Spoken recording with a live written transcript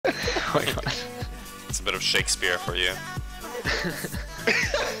Oh my god. It's a bit of Shakespeare for you.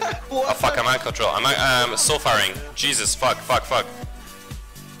 Oh fuck, I'm out of control. I'm so firing. Jesus, fuck.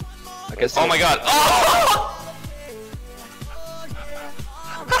 I guess Oh my god. Oh!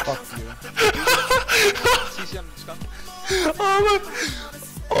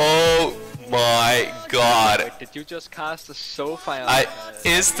 Oh my god. Wait, did you just cast a soulfire? I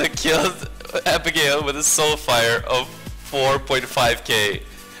insta-killed Abigail with a soulfire of 4.5k.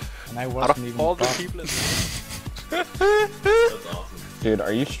 And I Out wasn't of even all the buffed. people in That's awesome. Dude,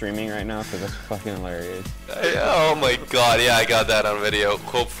 are you streaming right now? Cause that's fucking hilarious. Oh my god, yeah, I got that on video.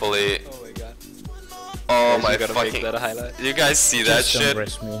 Hopefully. Oh my god. Oh Guys, my you gotta make fucking. that a highlight. You guys see that Just don't shit?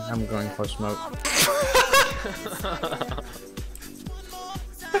 risk me. I'm going for smoke.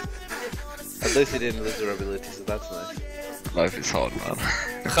 At least he didn't lose durability, so that's nice. Life is hard, man.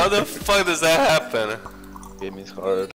 How the fuck does that happen? Game is hard.